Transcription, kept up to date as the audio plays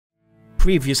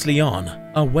Previously on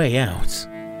A Way Out.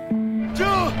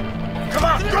 Come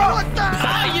on, go!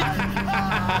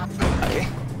 Okay.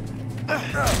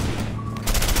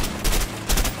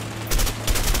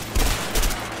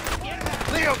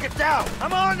 Leo, get down!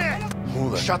 I'm on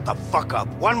it! Shut the fuck up.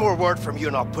 One more word from you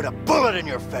and I'll put a bullet in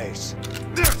your face.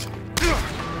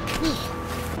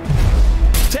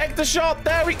 Take the shot!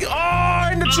 There we go! Oh,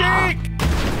 in the cheek!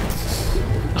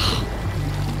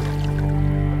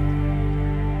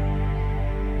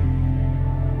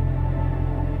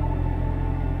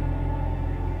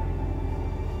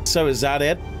 So is that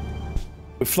it?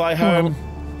 We fly home,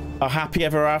 are happy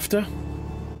ever after?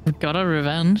 We got a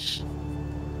revenge.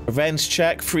 Revenge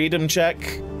check, freedom check.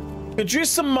 Could use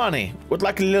some money. Would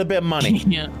like a little bit of money.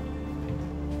 Yeah.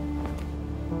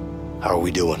 How are we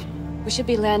doing? We should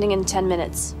be landing in 10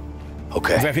 minutes.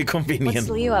 Okay. Very convenient. What's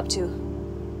Leo up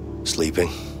to? Sleeping?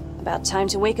 About time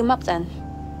to wake him up then.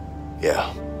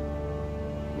 Yeah.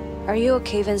 Are you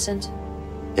okay, Vincent?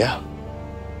 Yeah.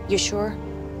 You sure?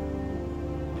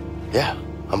 Yeah,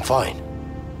 I'm fine.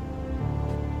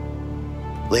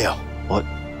 Leo. What?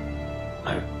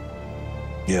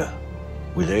 Yeah.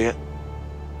 We there yet?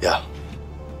 Yeah.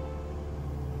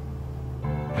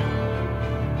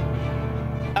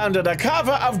 Under the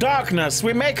cover of darkness,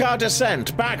 we make our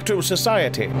descent back to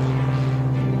society.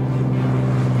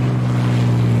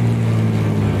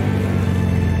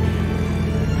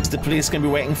 Is the police gonna be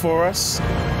waiting for us?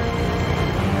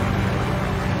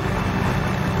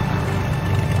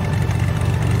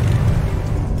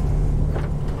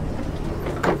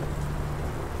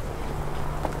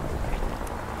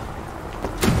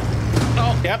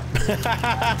 Yep.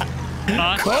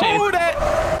 Oh, Code it!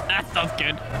 That's not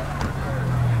good.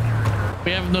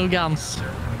 We have no guns.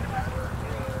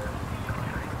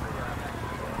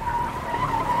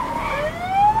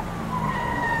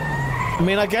 I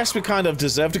mean, I guess we kind of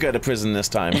deserve to go to prison this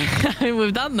time.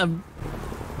 We've done them.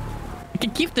 We can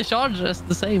keep the charges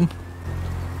the same.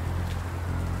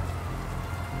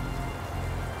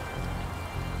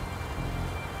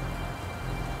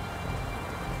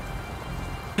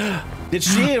 Did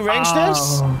she arrange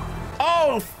this?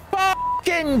 Oh,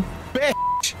 fucking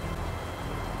bitch!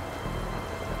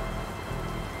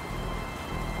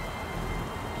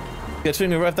 Good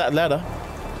thing we wrote that letter.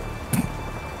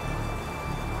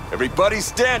 Everybody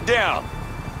stand down!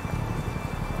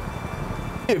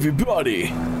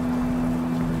 Everybody!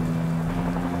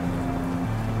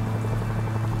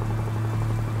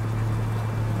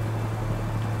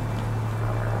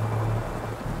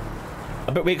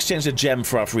 I bet we exchanged a gem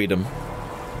for our freedom.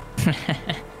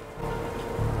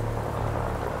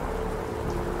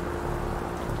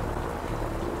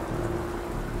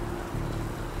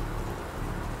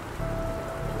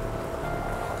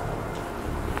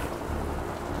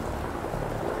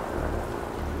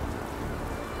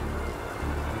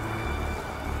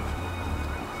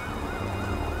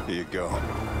 Here you go.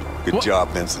 Good job,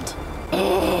 Vincent.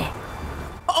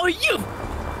 Oh, you!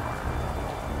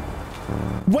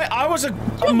 Wait, I was a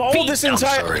mole this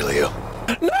entire— Sorry, Leo.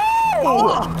 No!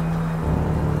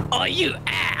 Oh, you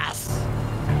ass!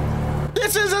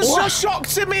 This is a shock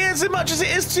to me as much as it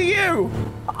is to you!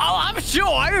 Oh, I'm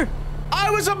sure!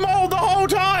 I was a mole the whole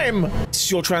time!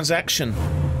 It's your transaction.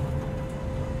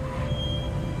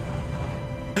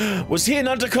 Was he an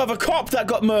undercover cop that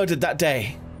got murdered that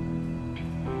day?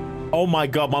 Oh my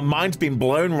god, my mind's been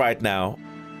blown right now.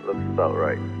 Looks about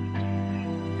right.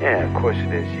 Yeah, of course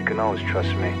it is. You can always trust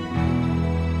me.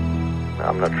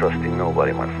 I'm not trusting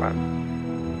nobody, my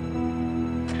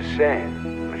friend. Just saying,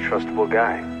 I'm a trustable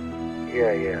guy.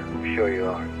 Yeah, I'm sure you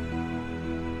are.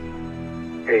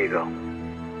 Here you go.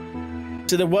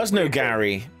 So there was no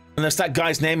Gary, unless that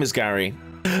guy's name is Gary.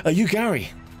 Are you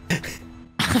Gary?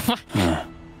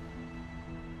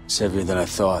 It's heavier than I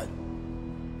thought.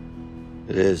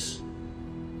 It is.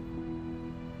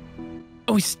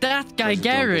 Oh, is that guy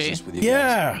Gary?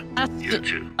 Yeah. That's You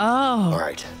too. Oh. All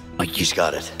right. He's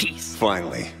got it. Jeez.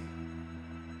 Finally.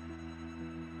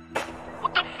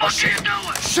 What the fuck are you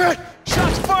doing? Shit!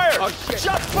 Shots fired! Oh, shit.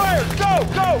 Shots fired!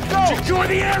 Go! Secure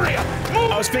the area!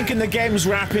 I was thinking the game's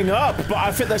wrapping up, but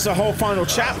I think there's a whole final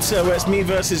chapter where it's me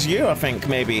versus you, I think,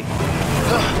 maybe.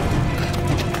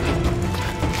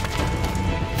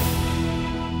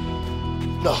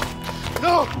 No!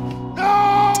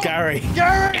 It's Gary.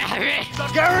 Gary! Gary!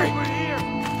 Gary!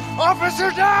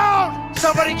 Officer down!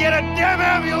 Somebody get a damn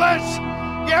ambulance!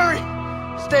 Gary,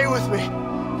 stay with me.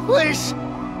 Please.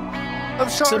 I'm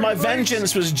sorry. So my please.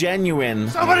 vengeance was genuine,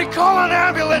 Somebody call an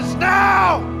ambulance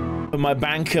now! but my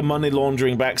banker money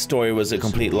laundering backstory was a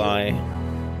complete lie.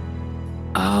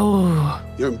 Oh.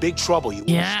 You're in big trouble, you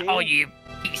Yeah. understand? Oh, you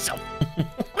piece of.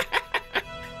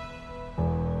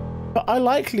 I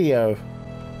like Leo.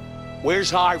 Where's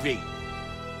Harvey?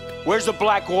 Where's the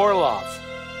Black Orlov?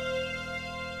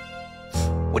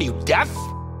 What are you, deaf?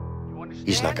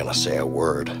 He's not gonna say a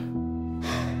word.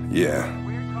 Yeah,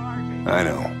 I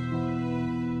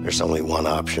know. There's only one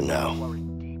option now.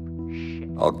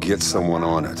 I'll get someone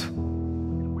on it.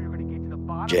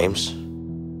 James,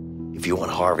 if you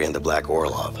want Harvey and the Black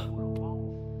Orlov,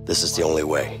 this is the only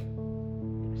way.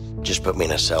 Just put me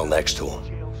in a cell next to him.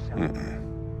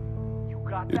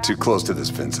 You're too close to this,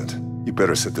 Vincent. You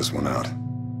better sit this one out.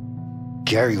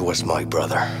 Gary was my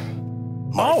brother.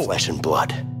 My flesh and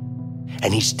blood.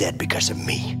 And he's dead because of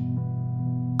me.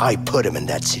 I put him in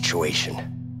that situation.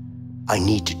 I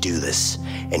need to do this,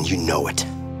 and you know it.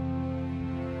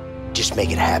 Just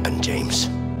make it happen, James.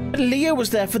 Leo was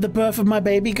there for the birth of my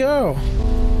baby girl.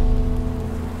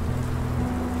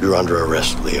 You're under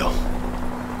arrest, Leo.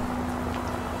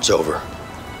 It's over.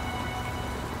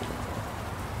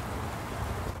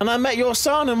 And I met your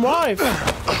son and wife.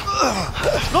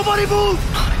 Nobody move!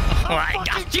 Oh, I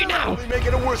got you now. You're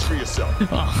making it worse for yourself.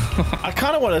 I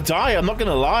kind of want to die. I'm not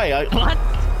going to lie. What?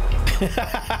 Get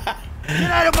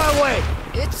out of my way!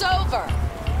 It's over.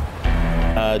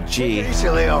 G. Easy,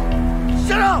 Leo.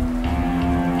 Shut up!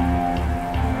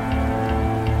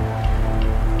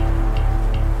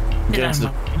 Get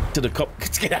into the cop.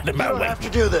 Get out of my You don't way. have to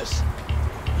do this.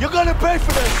 You're gonna pay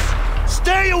for this.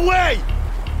 Stay away!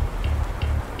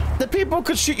 The people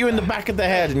could shoot you in the back of the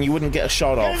head and you wouldn't get a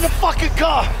shot Get in the off. fucking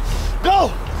car! Go!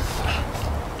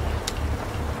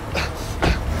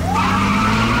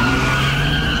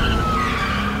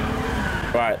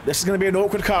 Right, this is going to be an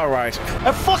awkward car ride.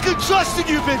 I'm fucking trusting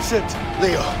you, Vincent!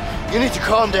 Leo, you need to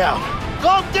calm down.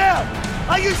 Calm down!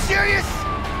 Are you serious?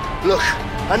 Look,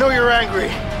 I know you're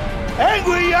angry.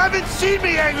 Angry? You haven't seen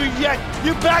me angry yet,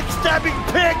 you backstabbing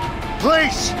pig!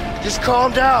 Please, just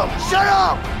calm down. Shut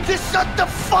up! Just shut the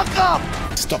fuck up!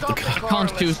 Stop the car. Can't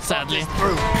shoot, sadly.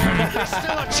 There's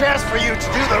still a chance for you to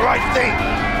do the right thing.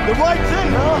 The right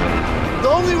thing, huh? The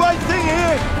only right thing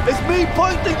here is me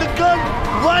pointing the gun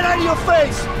right at your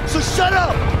face. So shut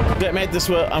up. Get made this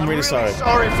work. I'm really sorry.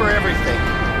 Sorry for everything.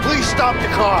 Please stop the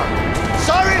car.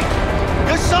 Sorry?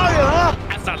 You're sorry, huh?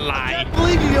 That's a lie. I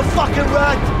believe you, you fucking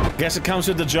rat. Guess it comes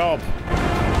with the job.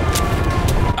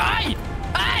 Hey!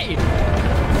 Hey!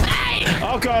 Hey!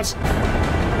 Oh god.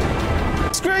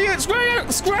 Screw you! Screw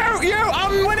you! Screw you!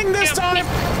 I'm winning this time.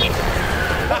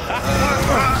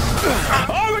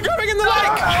 Oh, we're going in the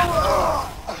lake!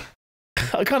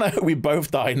 I kind of hope we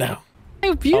both die now. I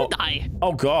hope you die.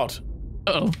 Oh god.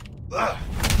 Uh-oh.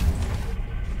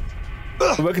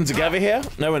 We're working together here?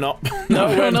 No, we're not. No,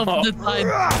 we're Run not. off the side.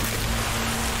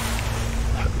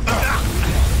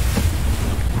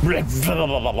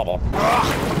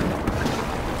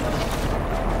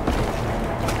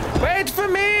 Wait for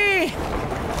me!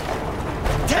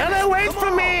 Anna, wait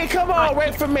for me! Come on,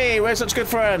 wait for me! We're such good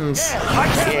friends. I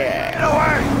can't get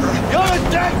away. You're a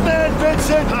dead man,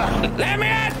 Vincent. Let me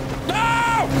in!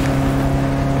 No!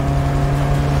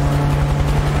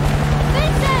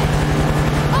 Vincent!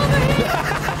 Over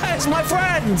here! It's my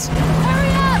friend!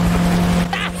 Hurry up!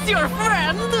 That's your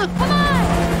friend! Come on!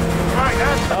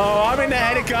 Oh, I'm in the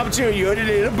helicopter, you're in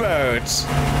a boat.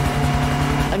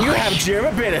 And you have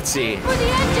durability. For the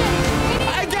engine!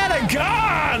 I got a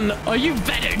gun! Oh, you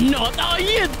better not. Oh,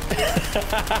 you...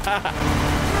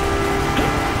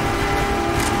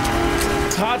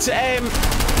 It's hard to aim.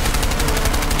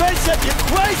 Vincent, you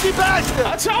crazy bastard!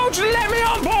 I told you to let me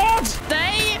on board!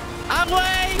 Stay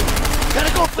away!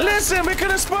 Gotta go. Listen, we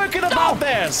could have spoken about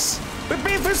this. We've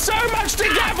been through so much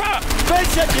together!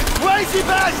 Vincent, you crazy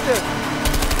bastard!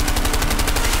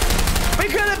 We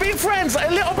could have been friends. A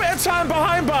little bit of time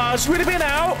behind bars, we'd have been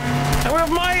out. And with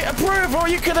my approval,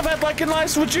 you could have had like a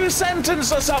nice reduced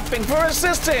sentence or something for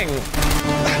assisting.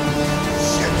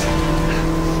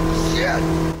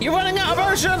 Shit! You're running out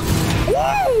of ocean.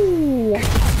 Woo!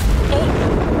 Oh.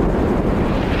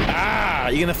 Ah,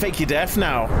 you're gonna fake your death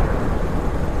now.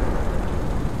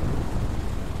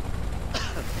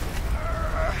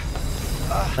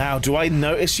 Now, do I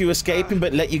notice you escaping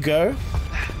but let you go?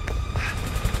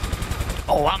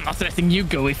 Oh, I'm not letting you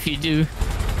go if you do.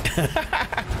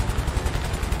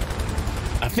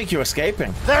 I think you're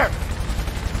escaping. There!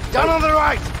 Down on the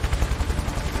right!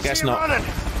 Guess See you not. running.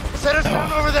 Set us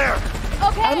down over there!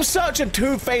 Okay. I'm such a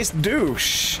two-faced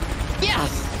douche. Yes!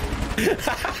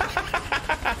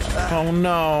 Oh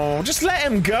no, just let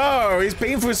him go. He's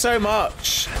been through so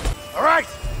much. Alright!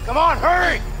 Come on,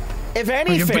 hurry! If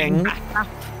Will you bring anything, back up?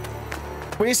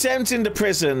 we sent him to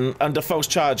prison under false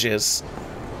charges.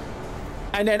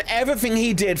 And then everything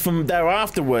he did from there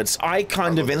afterwards, I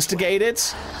kind of instigated.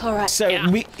 All right. So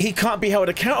he can't be held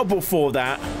accountable for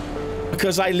that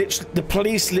because the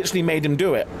police literally made him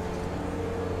do it.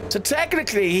 So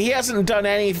technically, he hasn't done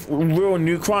any real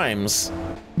new crimes.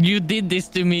 You did this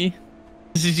to me.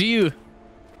 This is you.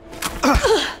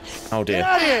 Oh dear. Get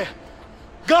out of here!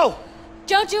 Go!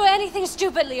 Don't do anything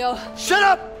stupid, Leo. Shut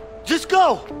up! Just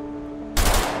go!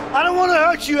 I don't want to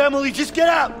hurt you, Emily. Just get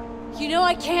out! You know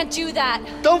I can't do that.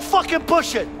 Don't fucking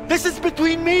push it! This is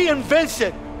between me and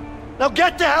Vincent! Now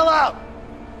get the hell out!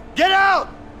 Get out!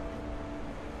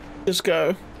 Just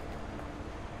go.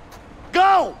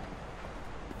 Go!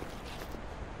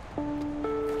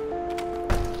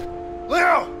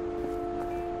 Leo!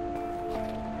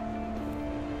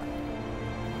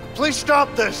 Please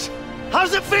stop this! How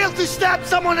does it feel to stab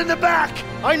someone in the back?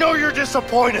 I know you're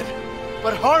disappointed,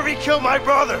 but Harvey killed my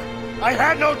brother. I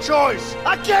had no choice.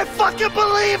 I can't fucking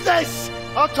believe this!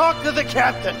 I'll talk to the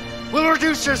captain. We'll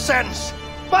reduce your sentence.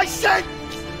 My sentence?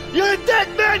 You're a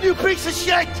dead man, you piece of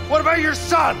shit! What about your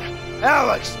son?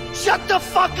 Alex, shut the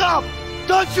fuck up!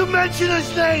 Don't you mention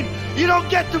his name! You don't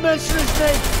get to mention his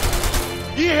name!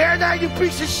 You hear that, you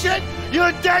piece of shit? You're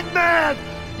a dead man!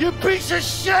 You piece of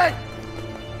shit!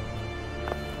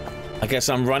 I guess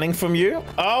I'm running from you.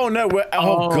 Oh no,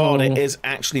 oh god, it is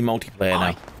actually multiplayer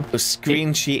now. There's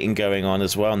screen cheating going on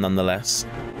as well, nonetheless.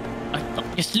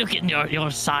 Just look at your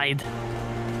side.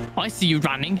 I see you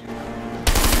running.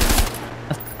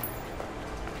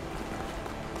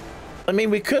 I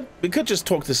mean, we could just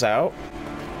talk this out.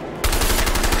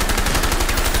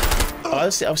 Oh,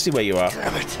 I'll see where you are.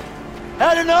 Damn it.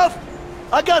 Had enough?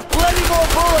 I got plenty more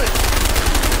bullets!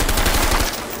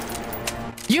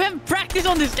 You have practice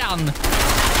on this gun!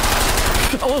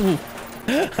 Oh!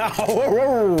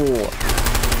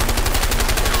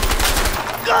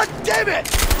 God damn it!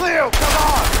 Leo, come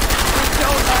on!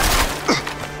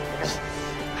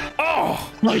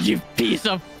 Oh! Oh, you piece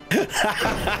of...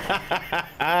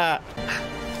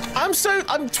 I'm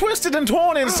twisted and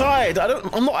torn inside.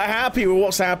 I'm not happy with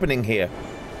what's happening here.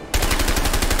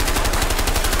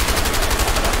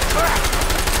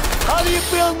 How do you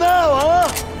feel now,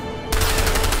 huh?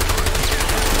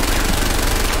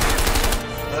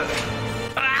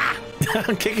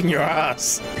 I'm kicking your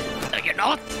ass. No, you're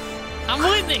not. I'm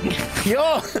winning.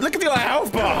 Look at your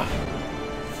health bar.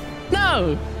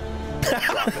 No.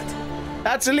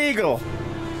 That's illegal.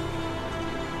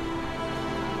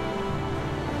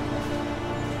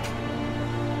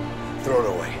 Throw it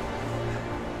away.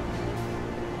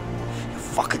 You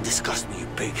fucking disgust me, you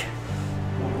pig.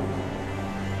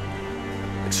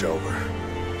 It's over.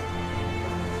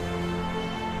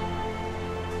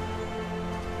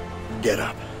 Get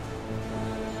up.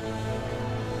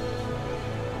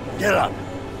 Get up.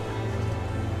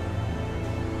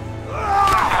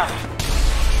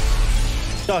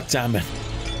 God damn it.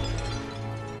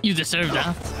 You deserve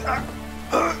that.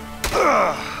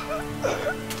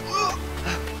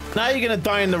 Now you're gonna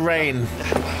die in the rain.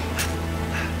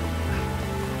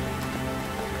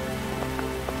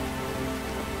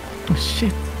 Oh,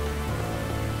 shit.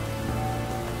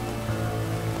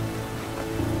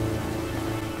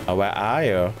 Oh, where are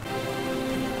you?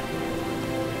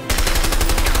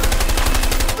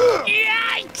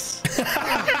 Yikes!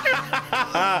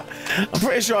 I'm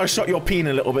pretty sure I shot your peen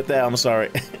a little bit there. I'm sorry.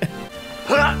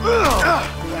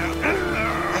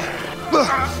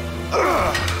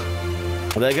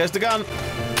 Well, there goes the gun.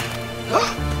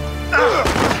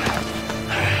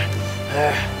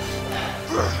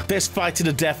 Fist fight to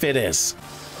the death it is.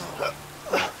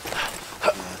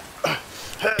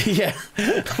 Yeah,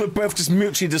 we both just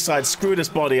mutually decide, screw this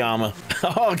body armor.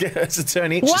 Oh, okay, it's a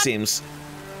turn each, it seems.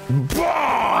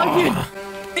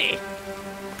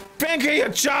 Think of your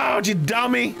charge, you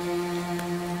dummy!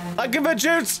 I can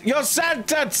reduce your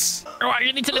sentence! Alright,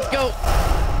 you need to let go.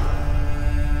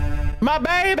 My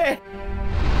baby!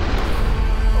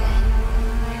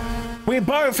 We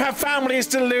both have families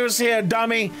to lose here,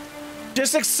 dummy.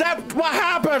 Just accept what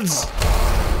happens!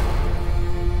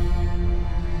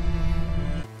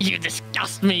 You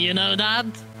disgust me, you know that?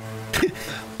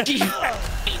 You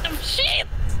piece of shit!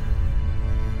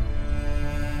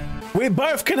 We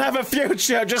both can have a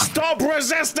future, just stop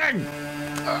resisting!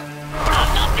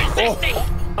 I'm not resisting!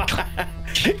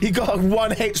 Oh. You got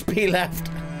 1 HP left.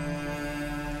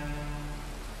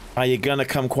 Are you gonna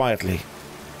come quietly?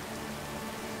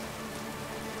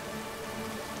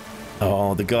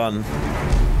 Oh, the gun.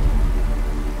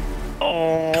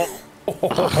 Oh.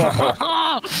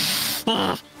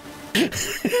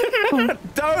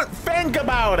 Don't think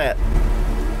about it.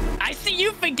 I see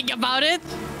you thinking about it.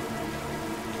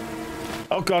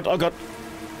 Oh god, oh god.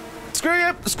 Screw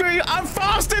you! Screw you! I'm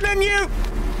faster than you!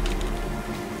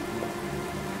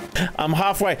 I'm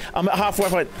halfway. I'm at halfway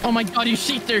point. Oh my god, you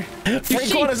cheater!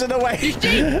 Three quarters of the way. You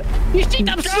cheat! You cheat!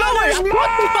 I'm slower! I'm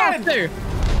faster!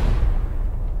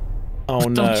 Oh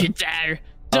no! Don't you dare!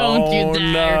 Don't you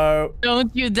dare! No.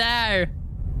 Don't you dare!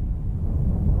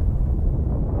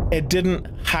 It didn't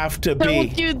have to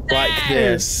be like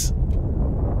this.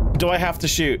 Do I have to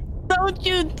shoot? Don't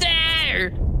you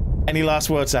dare! Any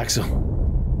last words, Axel?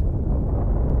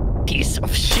 Piece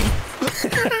of shit.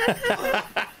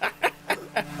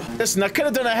 Listen, I could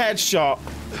have done a headshot,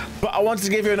 but I wanted to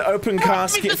give you an open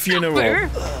casket funeral.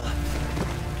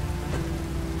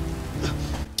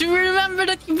 Do you remember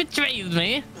that you betrayed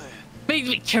me? Made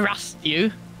me trust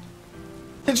you.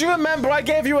 Did you remember I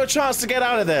gave you a chance to get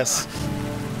out of this?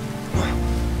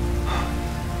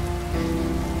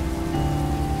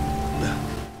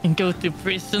 And go to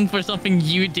prison for something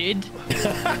you did?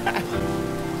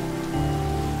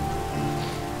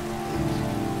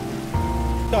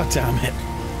 God damn it.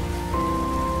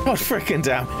 God freaking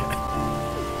damn it.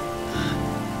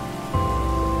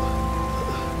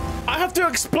 I have to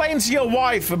explain to your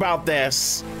wife about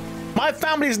this. My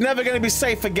family's never going to be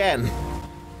safe again.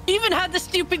 You even had the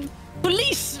stupid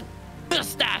police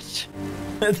mustache.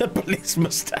 The police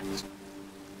mustache.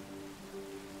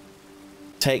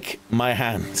 Take my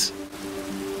hand.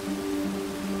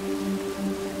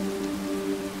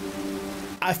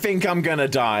 I think I'm gonna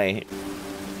die.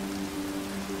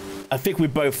 I think we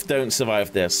both don't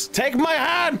survive this. Take my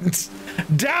hand!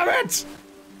 Damn it!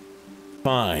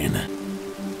 Fine.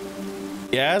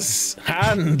 Yes,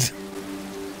 hand.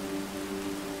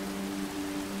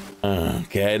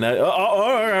 Okay, no.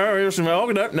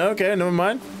 No, okay, never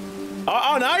mind.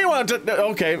 Oh, now you want to.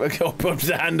 Okay, I'll put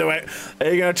the hand away. Are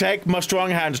you gonna take my strong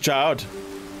hand, child?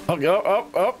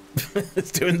 Oh.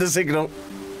 It's doing the signal.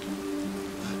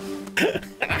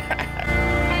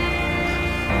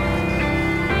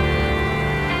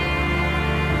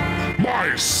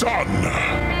 My son!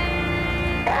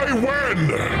 I win!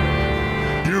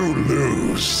 You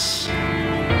lose.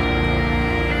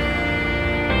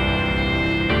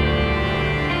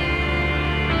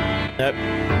 Nope.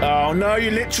 Oh no,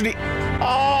 you literally...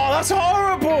 Oh, that's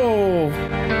horrible!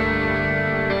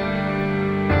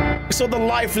 You saw the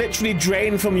life literally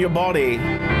drain from your body.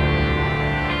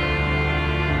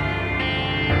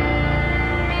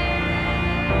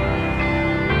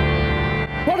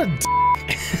 What a d***.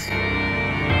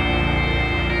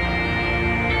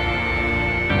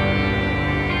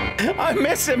 I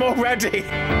miss him already.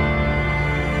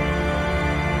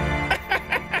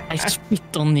 I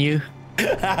spit on you.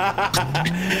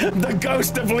 The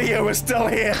ghost of Leo is still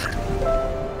here.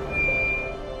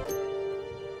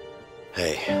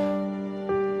 Hey.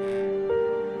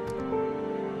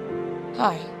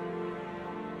 Hi.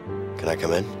 Can I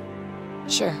come in?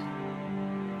 Sure.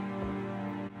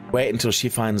 Wait until she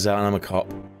finds out I'm a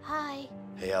cop. Hi.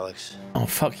 Hey, Alex. Oh,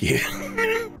 fuck you.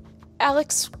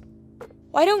 Alex,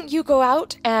 why don't you go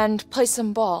out and play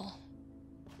some ball?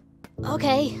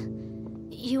 Okay.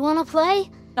 You wanna play?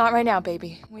 Not right now,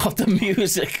 baby. Oh, the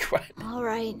music. Right. All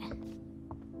right.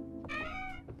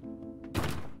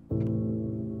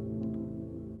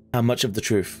 How much of the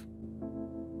truth?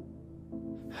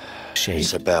 Shade.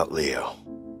 It's about Leo.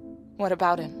 What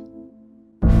about him?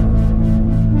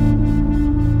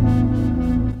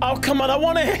 Oh, come on. I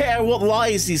want to hear what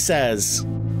lies he says.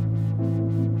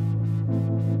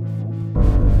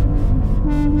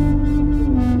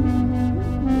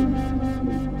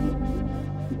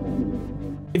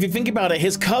 If you think about it,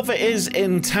 his cover is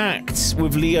intact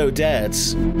with Leo dead.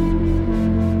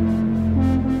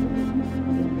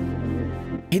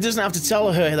 He doesn't have to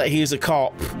tell her that he's a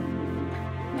cop.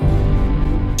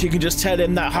 She can just tell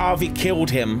him that Harvey killed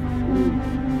him.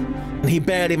 And he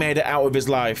barely made it out of his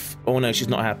life. Oh no, she's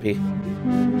not happy.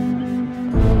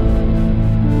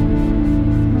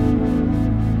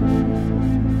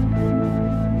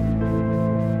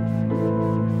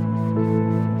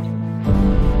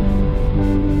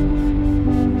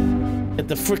 Get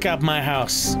the frick out of my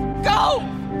house. Go!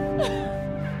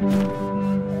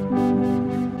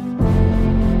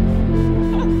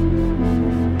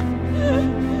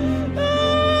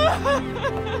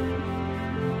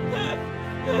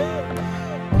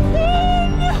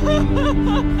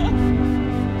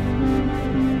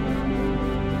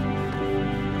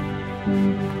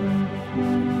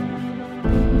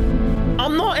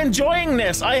 I'm not enjoying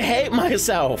this. I hate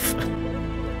myself.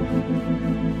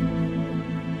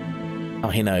 Oh,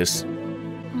 he knows.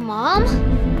 Mom?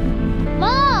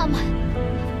 Mom!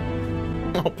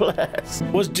 Oh, bless.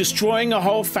 Was destroying a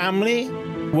whole family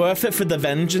worth it for the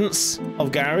vengeance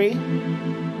of Gary?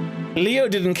 Leo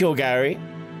didn't kill Gary.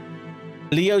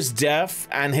 Leo's death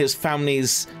and his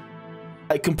family's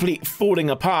complete falling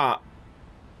apart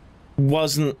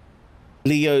wasn't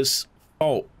Leo's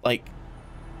fault. Like,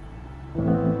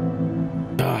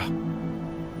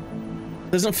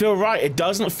 doesn't feel right. It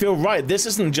doesn't feel right. This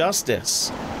isn't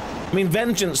justice. I mean,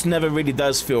 vengeance never really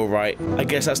does feel right. I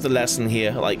guess that's the lesson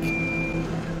here. Like,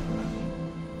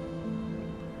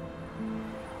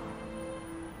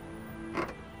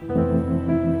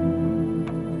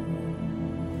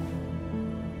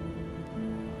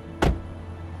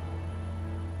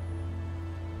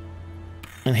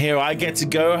 and here I get to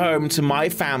go home to my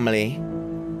family,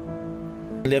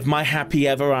 live my happy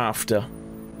ever after.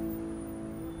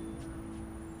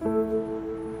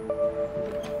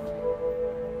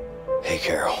 Hey,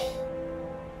 Carol.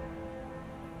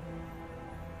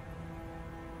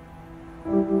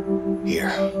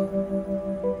 Here.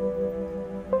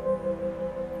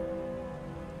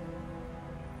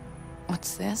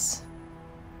 What's this?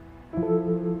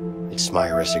 It's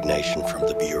my resignation from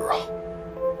the Bureau.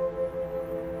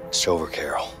 It's over,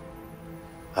 Carol.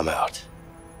 I'm out.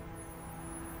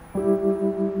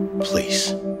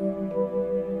 Please.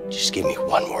 Just give me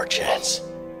one more chance.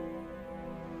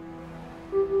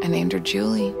 I named her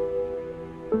Julie.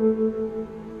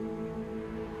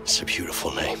 It's a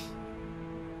beautiful name.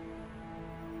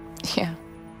 Yeah.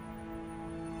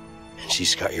 And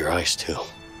she's got your eyes, too.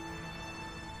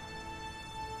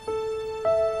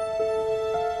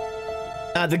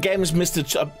 The game's missed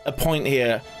a point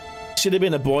here. It should have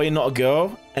been a boy, not a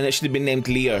girl, and it should have been named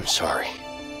Leo. I'm sorry.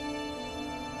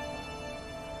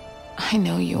 I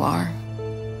know you are.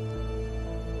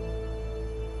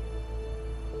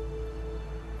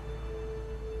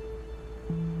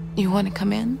 You want to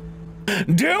come in?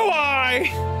 Do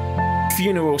I?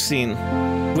 Funeral scene.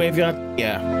 Graveyard,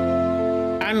 yeah.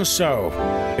 And so,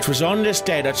 it was on this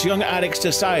day that young Alex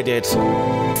decided,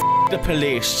 F the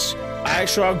police. I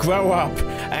shall grow up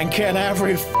and kill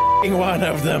every f***ing one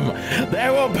of them. They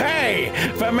will pay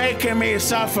for making me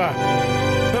suffer,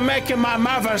 for making my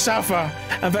mother suffer,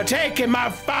 and for taking my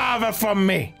father from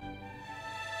me.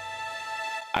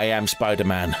 I am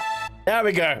Spider-Man. There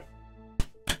we go.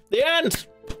 The end.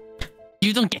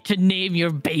 You don't get to name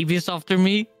your babies after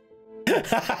me.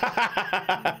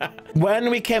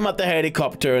 When we came up the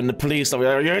helicopter and the police were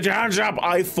like, "Get your hands up,"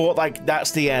 I thought, like,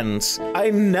 that's the end. I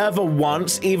never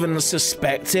once even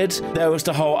suspected there was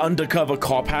the whole undercover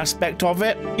cop aspect of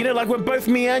it. You know, like when both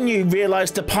me and you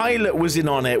realized the pilot was in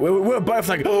on it, we were both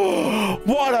like, "Oh,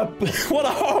 what a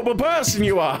horrible person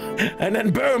you are." And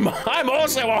then boom, I'm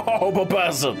also a horrible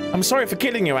person. I'm sorry for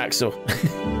killing you, Axel.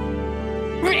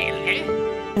 Really?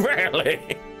 Really?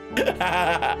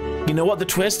 You know what the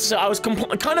twist? So I was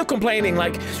kind of complaining,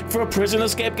 like, for a prison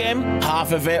escape game,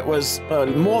 half of it was,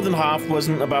 more than half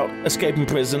wasn't about escaping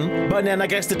prison. But then I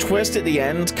guess the twist at the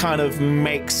end kind of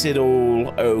makes it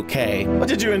all okay. But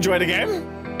did you enjoy the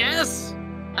game? Yes,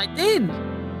 I did.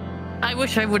 I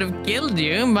wish I would have killed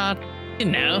you, but, you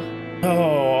know.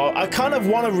 Oh, I kind of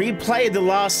want to replay the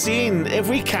last scene. If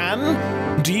we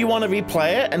can, do you want to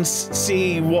replay it and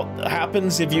see what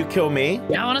happens if you kill me?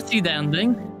 Yeah, I want to see the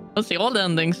ending. Let's see all the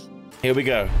endings. Here we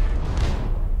go.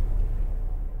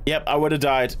 Yep, I would have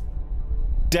died.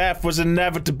 Death was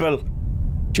inevitable.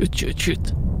 Shoot, shoot,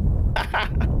 shoot.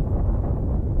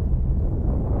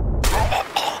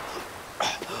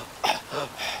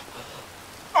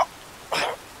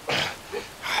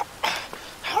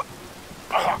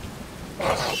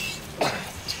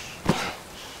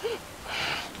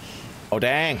 Oh,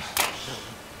 dang.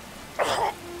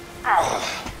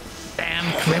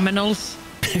 Damn criminals.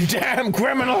 Damn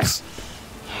criminals!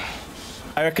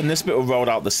 I reckon this bit will roll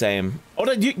out the same.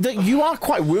 Although you are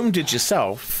quite wounded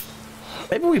yourself.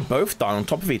 Maybe we both die on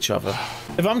top of each other.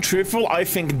 If I'm truthful, I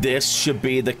think this should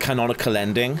be the canonical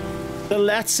ending. The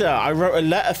letter, I wrote a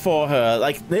letter for her.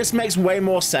 Like, this makes way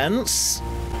more sense.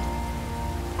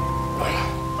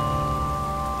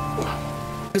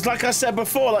 Because like I said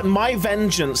before, like, my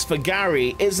vengeance for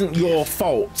Gary isn't your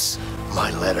fault.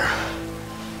 My letter.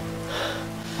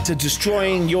 To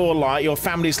destroying your life, your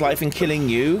family's life, and killing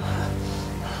you,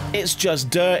 it's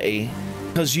just dirty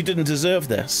because you didn't deserve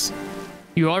this.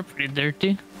 You are pretty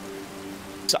dirty.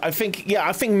 So I think, yeah,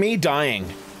 I think me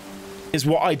dying is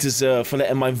what I deserve for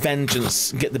letting my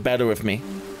vengeance get the better of me.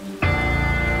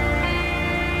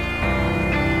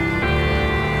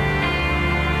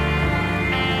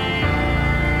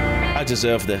 I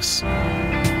deserve this.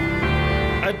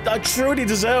 I truly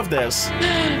deserve this.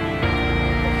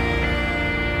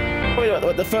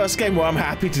 The first game where I'm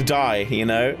happy to die, you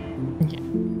know?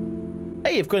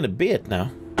 Hey, you've grown a beard now.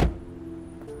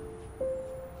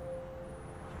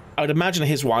 I'd imagine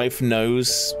his wife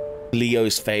knows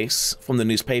Leo's face from the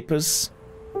newspapers.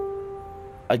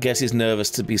 I guess he's nervous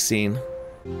to be seen.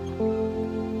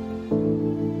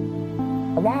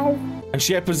 Wow. And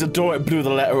she opens the door, it blew the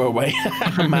letter away.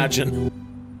 Imagine.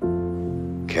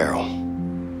 Carol,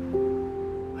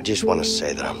 I just want to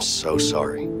say that I'm so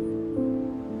sorry.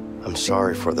 I'm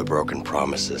sorry for the broken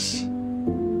promises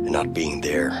and not being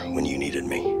there when you needed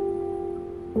me.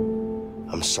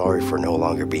 I'm sorry for no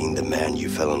longer being the man you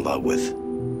fell in love with.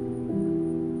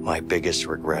 My biggest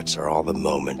regrets are all the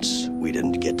moments we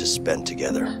didn't get to spend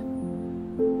together.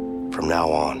 From now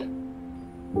on,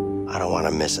 I don't want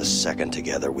to miss a second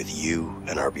together with you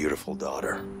and our beautiful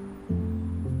daughter.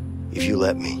 If you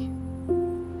let me,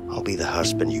 I'll be the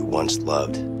husband you once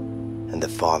loved and the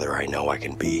father I know I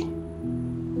can be.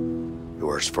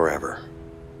 Yours forever,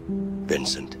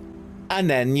 Vincent. And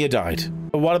then you died.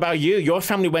 But what about you? Your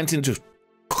family went into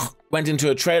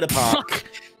a trailer park.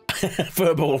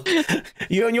 Verbal.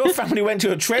 You and your family went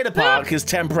to a trailer park as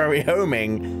temporary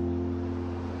homing.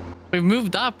 We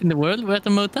moved up in the world. We're at a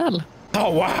motel.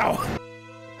 Oh, wow.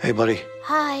 Hey, buddy.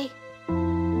 Hi.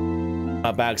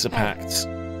 Our bags are packed.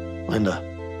 Linda,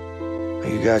 are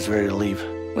you guys ready to leave?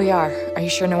 We are. Are you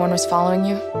sure no one was following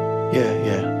you?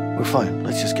 Yeah, we're fine.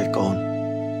 Let's just get going.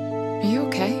 Are you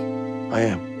okay? I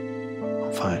am.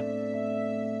 I'm fine.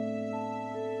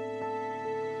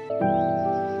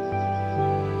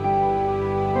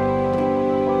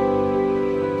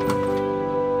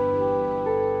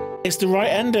 It's the right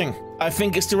ending. I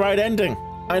think it's the right ending.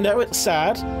 I know it's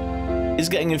sad. He's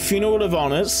getting a funeral of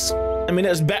honors. I mean,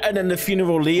 it's better than the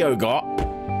funeral Leo got.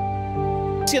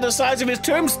 See the size of his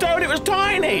tombstone? It was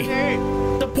tiny.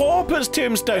 The pauper's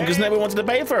tombstone, because nobody wanted to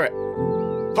pay for it.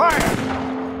 Fire!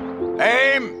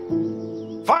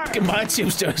 Aim! Fire! Look at my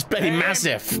tombstone. It's bloody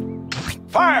massive.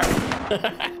 Fire!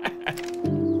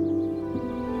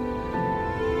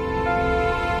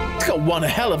 He's got one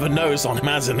hell of a nose on him,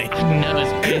 hasn't he? I know,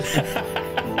 it's crazy.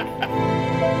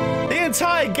 The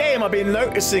entire game, I've been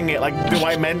noticing it. Like, do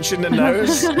I mention the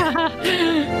nose? I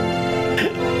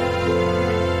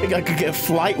think I could get a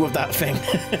flight with that thing.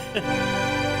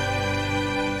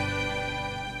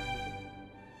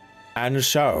 And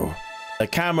so, the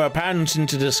camera pans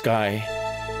into the sky,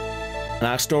 and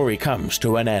our story comes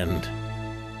to an end.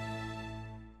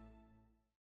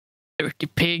 Dirty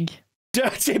pig.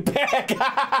 Dirty pig!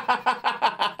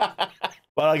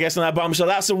 Well, I guess on that bombshell,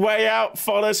 that's the way out.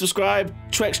 Follow, subscribe,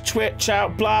 Twitch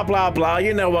out, blah, blah, blah.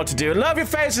 You know what to do. Love your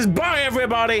faces. Bye,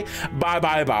 everybody. Bye,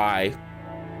 bye, bye.